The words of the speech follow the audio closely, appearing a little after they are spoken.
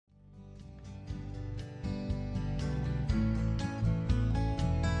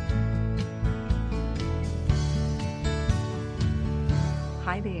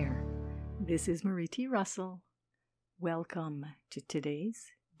Hi there, this is Marie T. Russell. Welcome to today's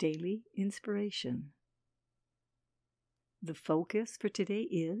Daily Inspiration. The focus for today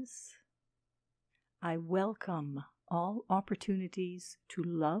is, I welcome all opportunities to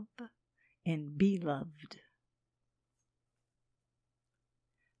love and be loved.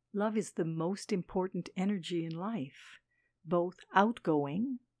 Love is the most important energy in life, both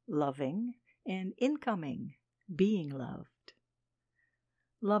outgoing, loving, and incoming, being loved.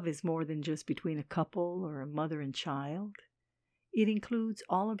 Love is more than just between a couple or a mother and child. It includes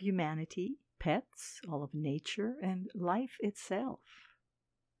all of humanity, pets, all of nature, and life itself.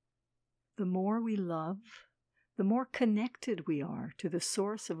 The more we love, the more connected we are to the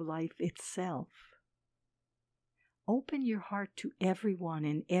source of life itself. Open your heart to everyone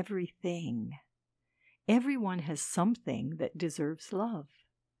and everything. Everyone has something that deserves love,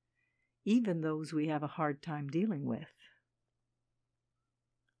 even those we have a hard time dealing with.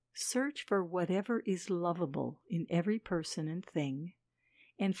 Search for whatever is lovable in every person and thing,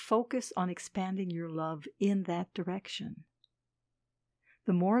 and focus on expanding your love in that direction.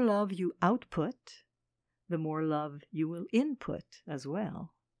 The more love you output, the more love you will input as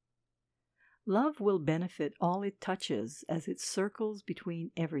well. Love will benefit all it touches as it circles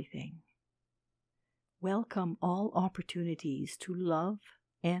between everything. Welcome all opportunities to love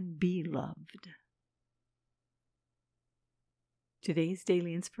and be loved. Today's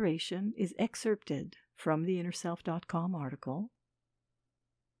daily inspiration is excerpted from the InnerSelf.com article,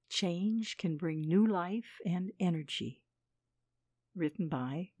 Change Can Bring New Life and Energy, written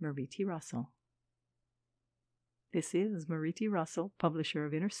by Marie T. Russell. This is Marie T. Russell, publisher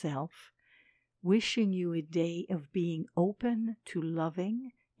of Inner Self, wishing you a day of being open to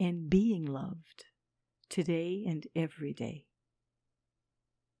loving and being loved, today and every day.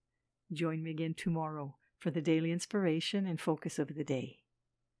 Join me again tomorrow for the daily inspiration and focus of the day.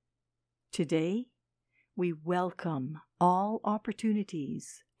 Today, we welcome all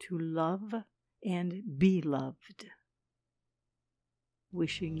opportunities to love and be loved.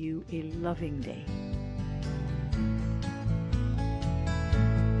 Wishing you a loving day.